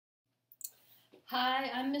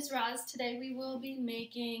Hi, I'm Ms. Roz. Today we will be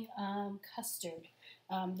making custard.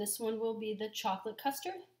 This one will be the chocolate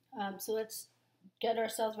custard. So let's get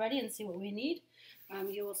ourselves ready and see what we need.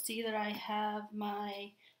 You will see that I have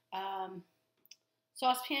my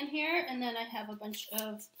saucepan here, and then I have a bunch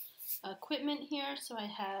of equipment here. So I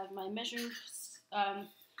have my measuring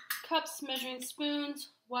cups, measuring spoons,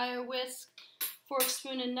 wire whisk, fork,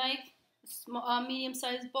 spoon, and knife, small,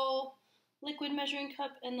 medium-sized bowl, liquid measuring cup,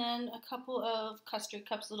 and then a couple of custard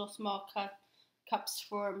cups, little small cups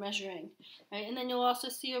for measuring. Right, and then you'll also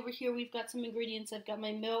see over here we've got some ingredients. I've got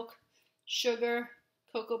my milk, sugar,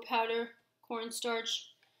 cocoa powder,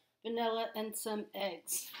 cornstarch, vanilla, and some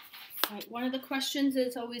eggs. Right, one of the questions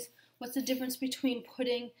is always, what's the difference between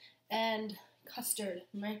pudding and custard?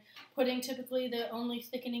 Right, pudding, typically the only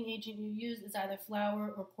thickening agent you use is either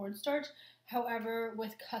flour or cornstarch. However,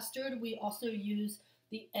 with custard, we also use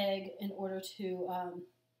the egg in order to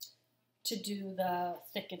do the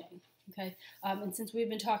thickening. Okay, and since we've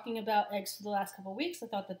been talking about eggs for the last couple of weeks, I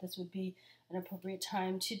thought that this would be an appropriate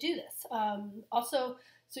time to do this. In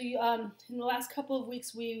the last couple of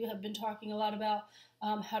weeks, we have been talking a lot about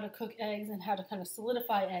how to cook eggs and how to kind of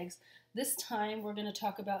solidify eggs. This time, we're going to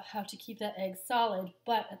talk about how to keep that egg solid,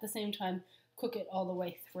 but at the same time, cook it all the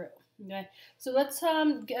way through. Okay, so let's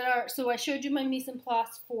So I showed you my mise en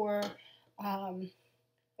place for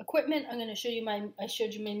equipment. I showed you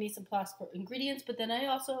my mise en place for ingredients, but then I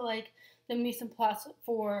also like the mise en place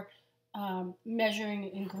for measuring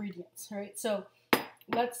ingredients. Right, so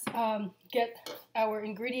let's get our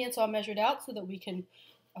ingredients all measured out so that we can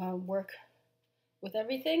work with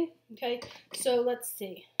everything. Okay, so let's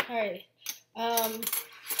see. All right,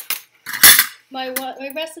 my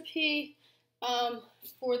recipe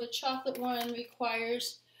for the chocolate one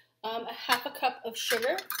requires a half a cup of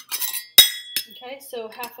sugar. Okay, so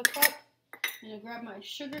half a cup. I'm going to grab my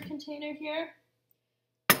sugar container here.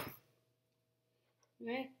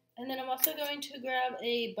 Okay, and then I'm also going to grab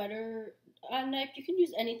a butter knife. You can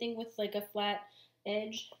use anything with like a flat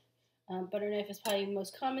edge. Butter knife is probably the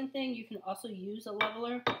most common thing. You can also use a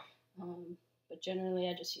leveler, but generally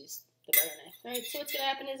I just use the butter knife. All right, so what's going to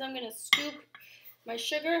happen is I'm going to scoop my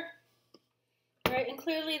sugar. All right, and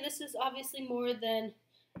clearly this is obviously more than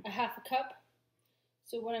a half a cup.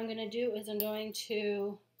 So what I'm going to do is I'm going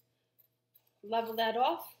to level that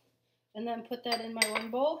off and then put that in my one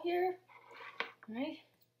bowl here. All right,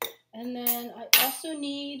 and then I also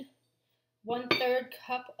need 1/3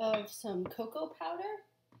 cup of some cocoa powder.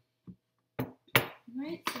 All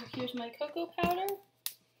right, so here's my cocoa powder.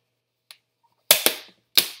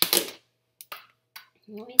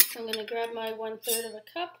 All right, so I'm going to grab my 1/3 of a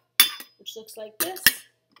cup, which looks like this.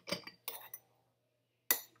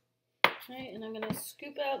 Right, and I'm going to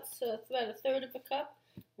scoop out about 1/3 of a cup,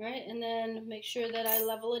 right, and then make sure that I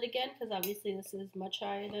level it again, because obviously this is much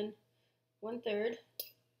higher than 1/3.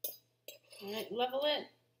 All right, level it,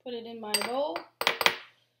 put it in my bowl.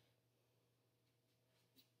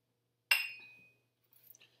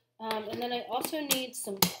 And then I also need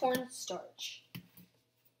some cornstarch.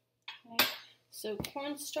 Okay, so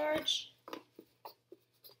cornstarch.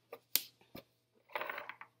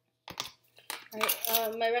 All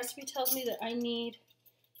right, my recipe tells me that I need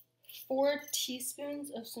 4 teaspoons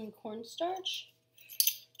of some cornstarch.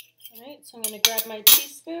 All right, so I'm going to grab my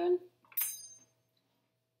teaspoon.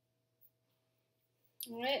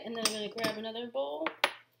 All right, and then I'm going to grab another bowl,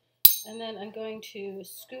 and then I'm going to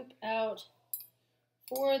scoop out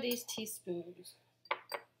 4 of these teaspoons.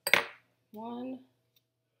 1,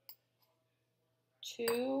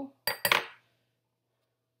 2,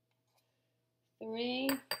 3.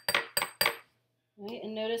 Right,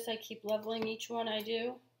 and notice I keep leveling each one I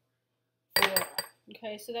do. 4.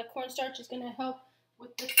 Okay, so that cornstarch is going to help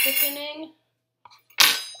with the thickening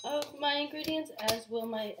of my ingredients, as will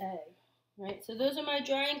my egg. Right, so those are my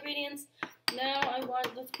dry ingredients. Now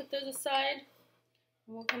let's put those aside,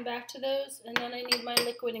 and we'll come back to those. And then I need my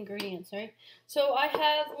liquid ingredients. Right, so I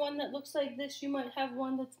have one that looks like this. You might have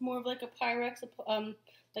one that's more of like a Pyrex,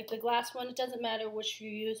 like the glass one. It doesn't matter which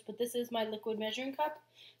you use, but this is my liquid measuring cup.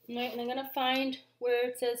 Right, and I'm going to find where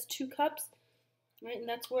it says 2 cups, right, and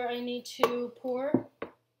that's where I need to pour.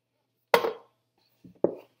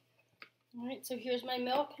 All right, so here's my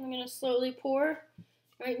milk. I'm going to slowly pour.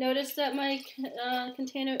 All right, notice that my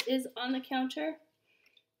container is on the counter.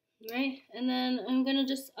 Right, and then I'm going to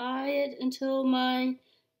just eye it until my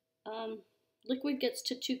liquid gets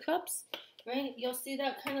to 2 cups. Right, you'll see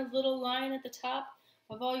that kind of little line at the top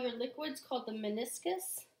of all your liquids called the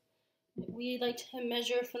meniscus. We like to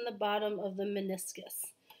measure from the bottom of the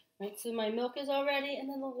meniscus. Right, so my milk is all ready, and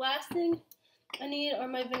then the last thing I need are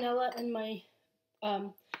my vanilla and my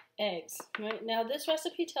eggs. Right? Now this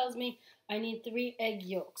recipe tells me I need 3 egg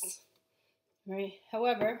yolks. Right?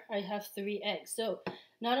 However, I have 3 eggs. So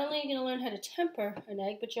not only are you going to learn how to temper an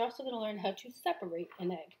egg, but you're also going to learn how to separate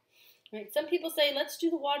an egg. Right? Some people say, let's do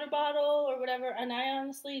the water bottle or whatever, and I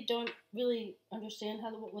honestly don't really understand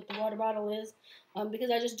what the water bottle is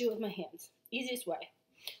because I just do it with my hands. Easiest way.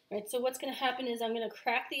 Right? So what's going to happen is I'm going to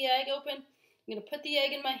crack the egg open. I'm going to put the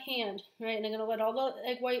egg in my hand, right? And I'm going to let all the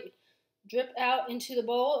egg white drip out into the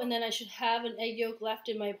bowl, and then I should have an egg yolk left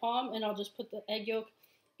in my palm, and I'll just put the egg yolk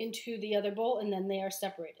into the other bowl, and then they are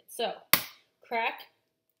separated. So, crack,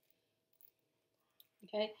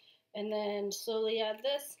 okay, and then slowly add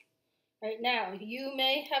this. Right now, you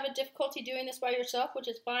may have a difficulty doing this by yourself, which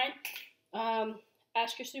is fine.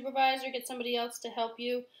 Ask your supervisor, get somebody else to help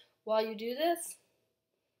you while you do this.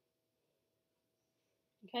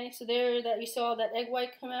 Okay, so there that you saw that egg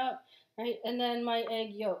white come out, right? And then my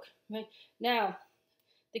egg yolk. Right? Now,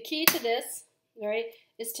 the key to this, right,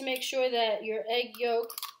 is to make sure that your egg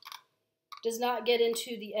yolk does not get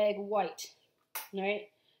into the egg white, right?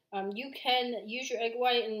 You can use your egg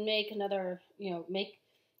white and make another, make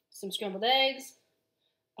some scrambled eggs,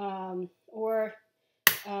 or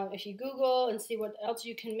if you Google and see what else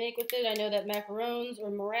you can make with it. I know that macarons or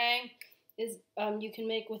meringue is you can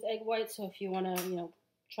make with egg white. So if you want to,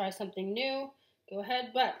 try something new, go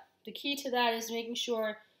ahead. But the key to that is making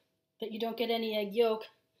sure that you don't get any egg yolk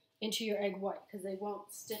into your egg white because they won't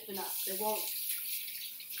stiffen up. They won't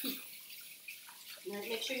keep. Right,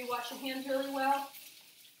 make sure you wash your hands really well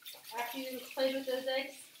after you play with those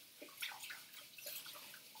eggs.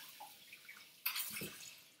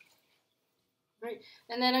 Right,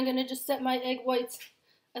 and then I'm going to just set my egg whites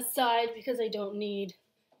aside because I don't need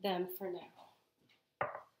them for now.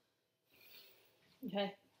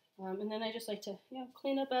 Okay, and then I just like to,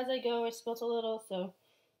 clean up as I go. I spilt a little, so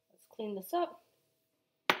let's clean this up.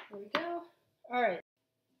 There we go. All right.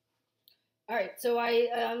 All right, so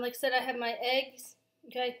I, like I said, I have my eggs.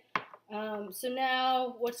 Okay. So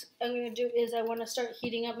now what I'm going to do is I want to start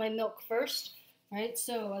heating up my milk first. All right,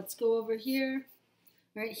 so let's go over here.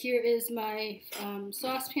 All right, here is my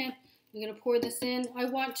saucepan. I'm going to pour this in. I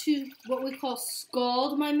want to what we call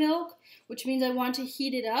scald my milk, which means I want to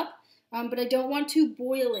heat it up. But I don't want to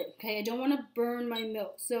boil it, okay? I don't want to burn my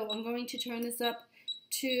milk. So I'm going to turn this up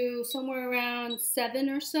to somewhere around 7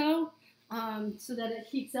 or so that it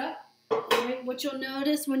heats up. Right? What you'll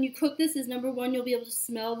notice when you cook this is, number one, you'll be able to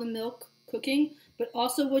smell the milk cooking. But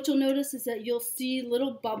also what you'll notice is that you'll see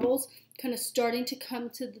little bubbles kind of starting to come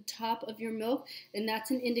to the top of your milk. And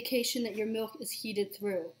that's an indication that your milk is heated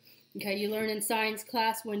through. Okay, you learn in science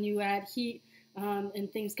class when you add heat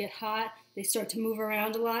and things get hot, they start to move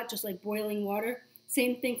around a lot, just like boiling water.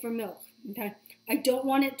 Same thing for milk. Okay, I don't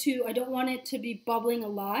want it to be bubbling a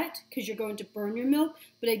lot because you're going to burn your milk,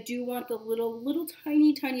 but I do want the little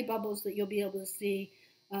tiny bubbles that you'll be able to see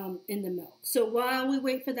in the milk. So while we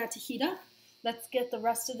wait for that to heat up, let's get the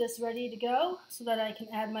rest of this ready to go so that I can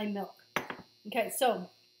add my milk. Okay, so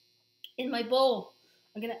in my bowl,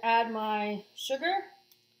 I'm going to add my sugar,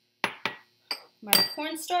 my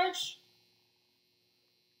cornstarch.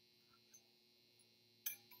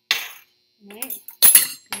 Alright,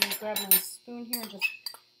 I'm going to grab my spoon here and just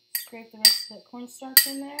scrape the rest of that cornstarch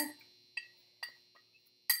in there.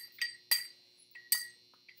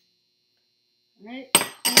 Alright,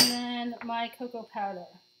 and then my cocoa powder.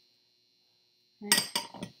 Right.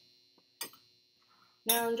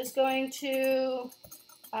 Now I'm just going to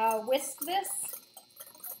whisk this.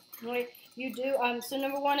 Right, you do. So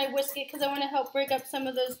number one, I whisk it because I want to help break up some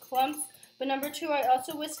of those clumps. But number two, I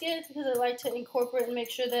also whisk it because I like to incorporate and make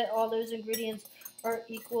sure that all those ingredients are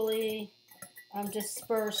equally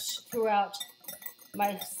dispersed throughout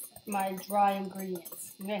my dry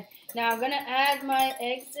ingredients. Okay. Now I'm going to add my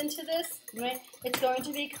eggs into this. Right. It's going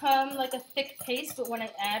to become like a thick paste, but when I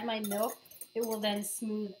add my milk, it will then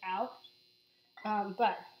smooth out.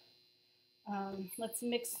 Let's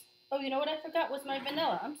mix. Oh, you know what I forgot was my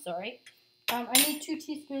vanilla. I'm sorry. I need 2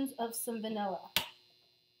 teaspoons of some vanilla.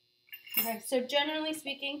 Okay, so generally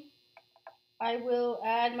speaking, I will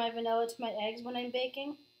add my vanilla to my eggs when I'm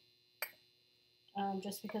baking,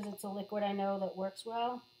 just because it's a liquid I know that works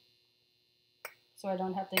well, so I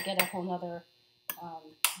don't have to get a whole nother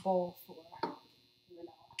bowl for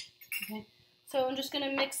vanilla. Okay, so I'm just going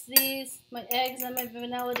to mix my eggs and my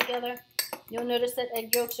vanilla together. You'll notice that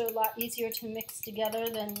egg yolks are a lot easier to mix together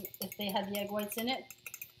than if they had the egg whites in it.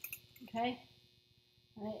 Okay,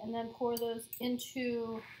 all right, and then pour those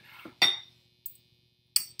into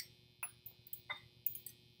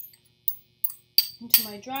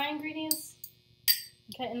my dry ingredients.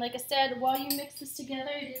 Okay, and like I said, while you mix this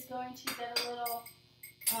together, it is going to get a little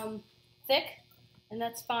thick, and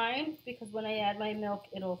that's fine because when I add my milk,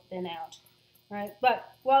 it'll thin out, right?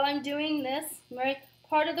 But while I'm doing this, right,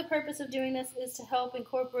 part of the purpose of doing this is to help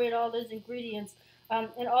incorporate all those ingredients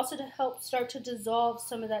and also to help start to dissolve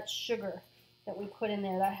some of that sugar that we put in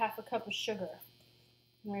there, that ½ cup of sugar,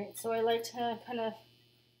 right? So I like to kind of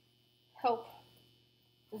help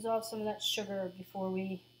dissolve some of that sugar before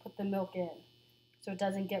we put the milk in so it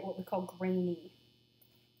doesn't get what we call grainy.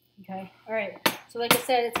 Okay, all right, so like I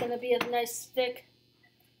said, it's going to be a nice thick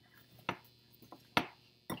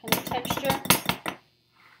kind of texture.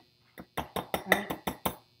 All right.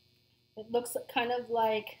 It looks kind of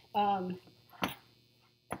like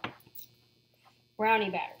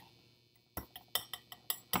brownie batter.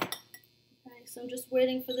 Okay, so I'm just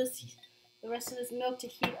waiting for the rest of this milk to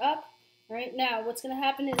heat up. All right, now what's going to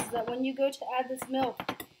happen is that when you go to add this milk,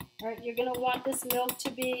 all right, you're going to want this milk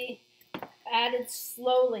to be added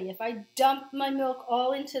slowly. If I dump my milk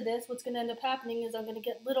all into this, what's going to end up happening is I'm going to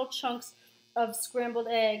get little chunks of scrambled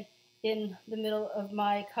egg in the middle of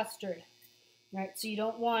my custard. Right, so you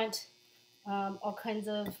don't want all kinds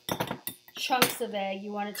of chunks of egg.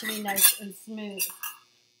 You want it to be nice and smooth.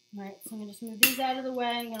 All right, so I'm going to just move these out of the way.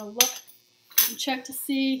 I'm going to look and check to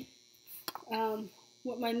see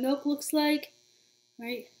what my milk looks like.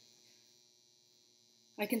 Right,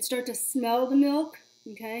 I can start to smell the milk.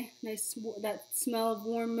 Okay, nice, that smell of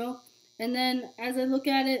warm milk. And then as I look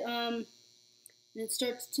at it and it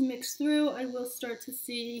starts to mix through, I will start to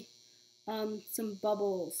see some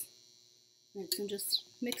bubbles. Right, so I'm just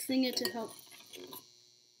mixing it to help.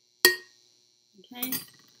 Okay,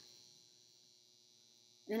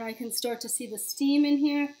 and I can start to see the steam in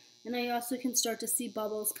here, and I also can start to see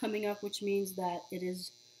bubbles coming up, which means that it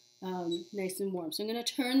is nice and warm. So I'm going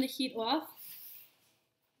to turn the heat off.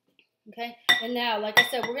 Okay, and now, like I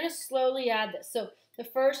said, we're going to slowly add this. So the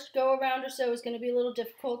first go around or so is going to be a little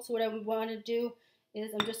difficult. So what I want to do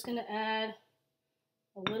is I'm just going to add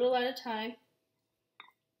a little at a time.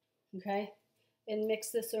 Okay, and mix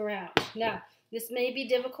this around. Now, this may be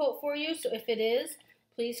difficult for you, so if it is,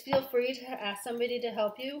 please feel free to ask somebody to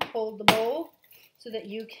help you hold the bowl so that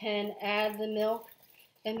you can add the milk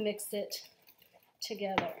and mix it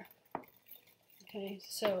together. Okay,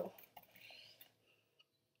 so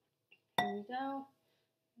there we go.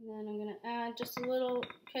 And then I'm going to add just a little.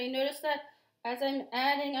 Okay, notice that as I'm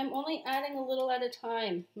adding, I'm only adding a little at a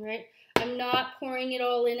time, right? I'm not pouring it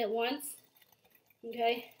all in at once,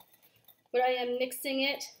 okay? But I am mixing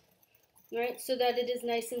it, right, so that it is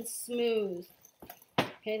nice and smooth.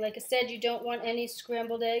 Okay, like I said, you don't want any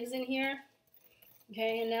scrambled eggs in here.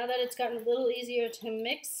 Okay, and now that it's gotten a little easier to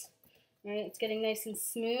mix, right, it's getting nice and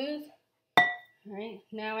smooth. All right,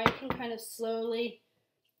 now I can kind of slowly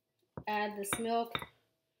add this milk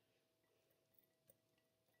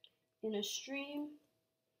in a stream.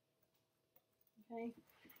 Okay,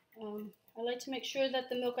 I like to make sure that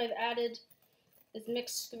the milk I've added is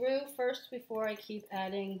mixed through first before I keep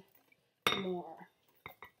adding more.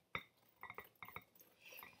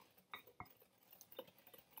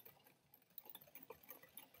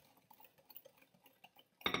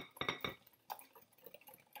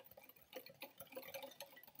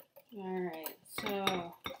 All right,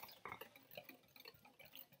 so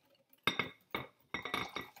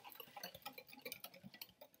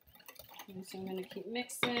I'm going to keep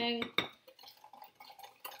mixing,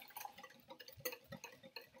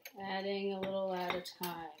 adding a little at a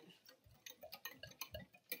time.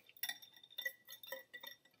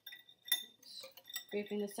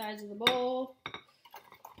 Scraping the sides of the bowl.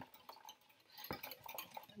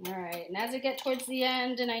 All right, and as I get towards the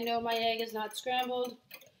end and I know my egg is not scrambled,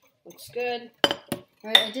 looks good. All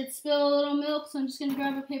right, I did spill a little milk, so I'm just going to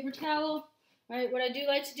grab a paper towel. All right, what I do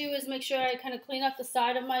like to do is make sure I kind of clean up the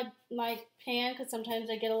side of my pan because sometimes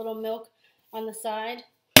I get a little milk on the side.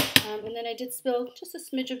 And then I did spill just a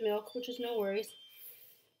smidge of milk, which is no worries.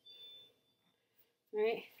 All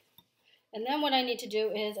right, and then what I need to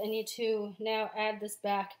do is I need to now add this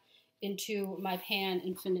back into my pan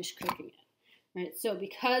and finish cooking it. All right, so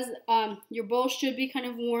because your bowl should be kind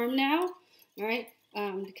of warm now, all right,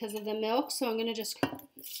 because of the milk, so I'm going to just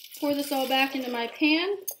pour this all back into my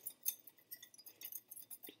pan.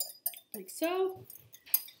 Like so.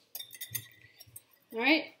 All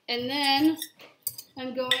right, and then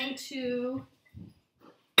I'm going to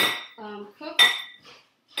cook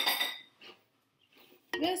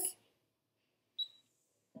this.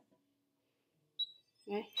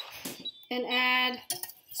 Okay, and add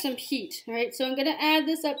some heat. All right, so I'm going to add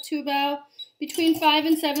this up to about between 5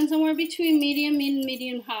 and 7, somewhere between medium and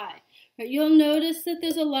medium high. Right, you'll notice that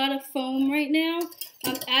there's a lot of foam right now.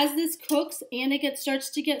 As this cooks and it starts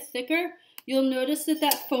to get thicker, you'll notice that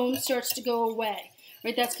that foam starts to go away,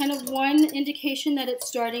 right? That's kind of one indication that it's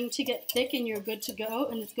starting to get thick and you're good to go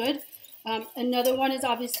and it's good. Another one is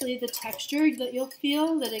obviously the texture that you'll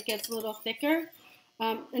feel, that it gets a little thicker.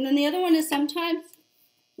 And then the other one is sometimes,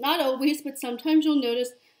 not always, but sometimes you'll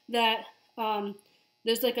notice that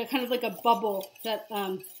there's like a kind of like a bubble that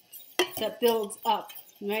that builds up,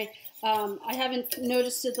 right? I haven't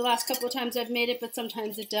noticed it the last couple of times I've made it, but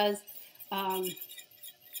sometimes it does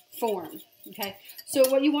form, okay? So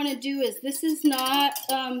what you want to do is, this is not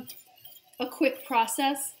a quick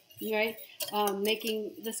process, right?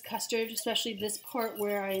 Making this custard, especially this part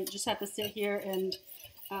where I just have to sit here and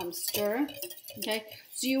stir, okay?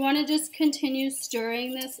 So you want to just continue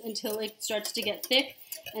stirring this until it starts to get thick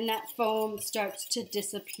and that foam starts to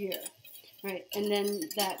disappear, right? And then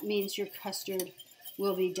that means your custard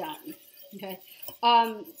will be done, okay?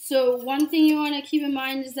 So one thing you want to keep in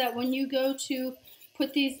mind is that when you go to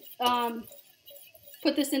put these,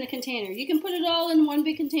 put this in a container, you can put it all in one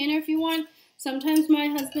big container if you want. Sometimes my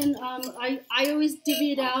husband, I always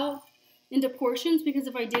divvy it out into portions, because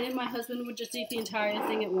if I didn't, my husband would just eat the entire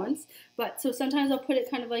thing at once. But so sometimes I'll put it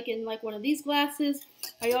kind of like in like one of these glasses.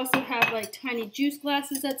 I also have like tiny juice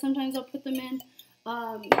glasses that sometimes I'll put them in.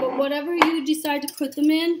 But whatever you decide to put them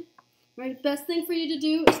in, right, best thing for you to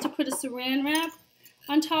do is to put a saran wrap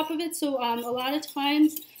on top of it. So a lot of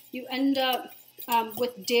times you end up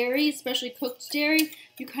with dairy, especially cooked dairy,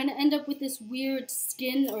 you kind of end up with this weird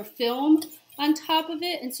skin or film on top of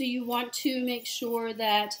it. And so you want to make sure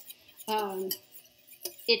that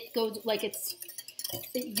it goes like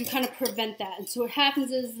you kind of prevent that. And so what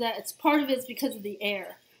happens is that it's part of it is because of the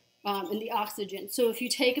air and the oxygen. So if you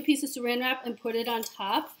take a piece of saran wrap and put it on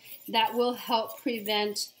top, that will help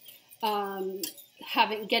prevent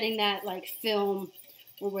getting that like film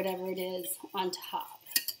or whatever it is on top.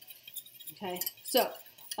 Okay, so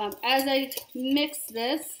as I mix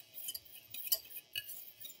this,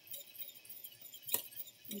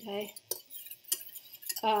 okay,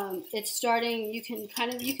 it's starting, you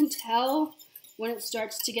can tell when it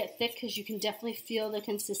starts to get thick, because you can definitely feel the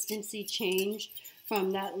consistency change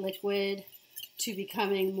from that liquid to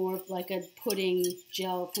becoming more of like a pudding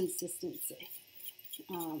gel consistency.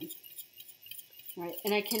 Right,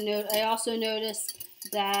 and I also notice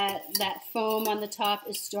that that foam on the top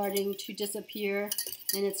is starting to disappear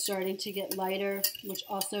and it's starting to get lighter, which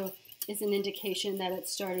also is an indication that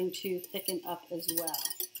it's starting to thicken up as well.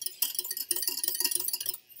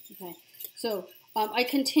 Okay, so I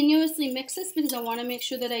continuously mix this because I want to make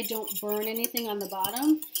sure that I don't burn anything on the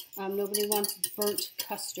bottom. Nobody wants burnt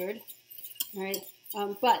custard, all right?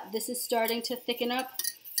 But this is starting to thicken up.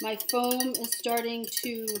 My foam is starting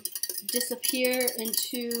to disappear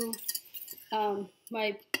into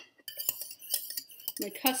my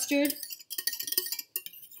custard.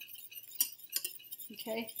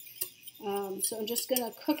 Okay, so I'm just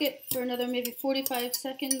gonna cook it for another maybe 45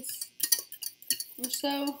 seconds or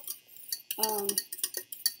so.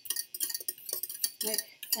 Right,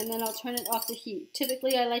 and then I'll turn it off the heat.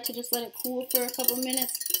 Typically, I like to just let it cool for a couple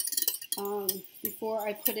minutes before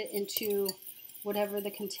I put it into whatever the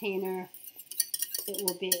container it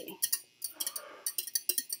will be.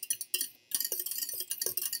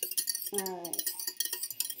 All right.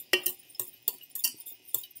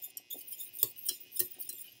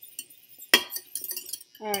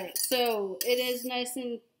 All right, so it is nice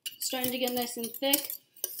and starting to get nice and thick.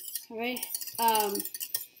 All right.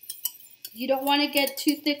 You don't want to get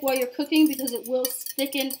too thick while you're cooking because it will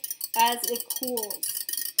thicken as it cools.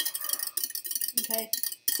 Okay,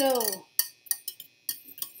 so,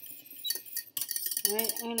 all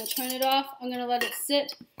right, I'm going to turn it off. I'm going to let it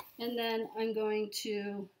sit, and then I'm going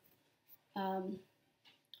to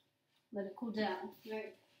let it cool down.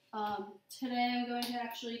 Right. Today I'm going to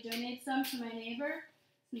actually donate some to my neighbor,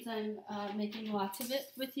 since I'm making lots of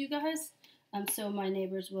it with you guys. So my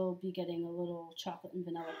neighbors will be getting a little chocolate and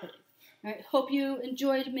vanilla pudding. All right, hope you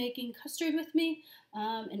enjoyed making custard with me,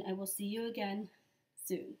 and I will see you again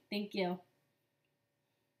soon. Thank you.